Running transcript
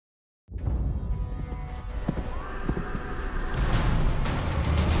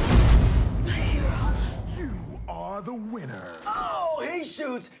are the winner. Oh, he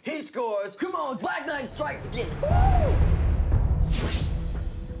shoots, he scores. Come on, Black Knight strikes again. Woo!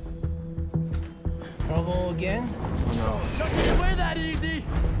 Trouble again? Oh, no. Don't get away that easy!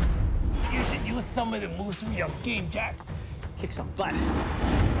 You should use some of the moves from your game, Jack. Kick some butt.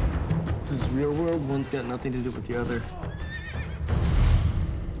 This is real world. One's got nothing to do with the other.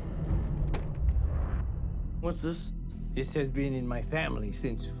 What's this? This has been in my family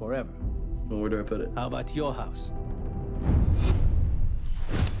since forever. Well, where do I put it? How about your house?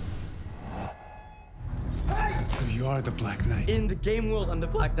 So you are the Black Knight. In the game world, I'm the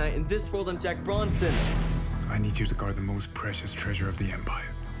Black Knight. In this world, I'm Jack Bronson. I need you to guard the most precious treasure of the Empire.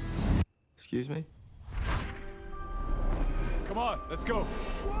 Excuse me? Come on, let's go.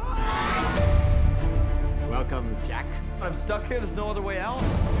 Welcome, Jack. I'm stuck here. There's no other way out.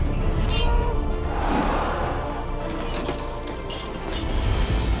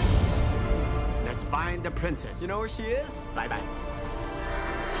 Let's find the princess. You know where she is? Bye-bye.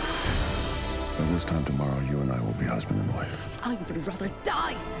 By this time tomorrow, you and I will be husband and wife. I would rather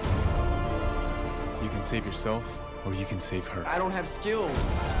die. You can save yourself, or you can save her. I don't have skills.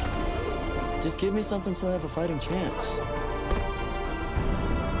 Just give me something so I have a fighting chance.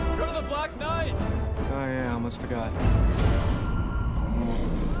 You're the Black Knight! Oh, yeah, I almost forgot.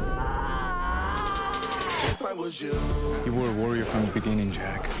 You were a warrior from the beginning,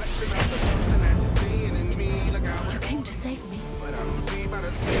 Jack. You came to save me. And I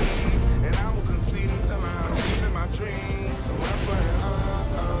will concede until I'm in my dreams. So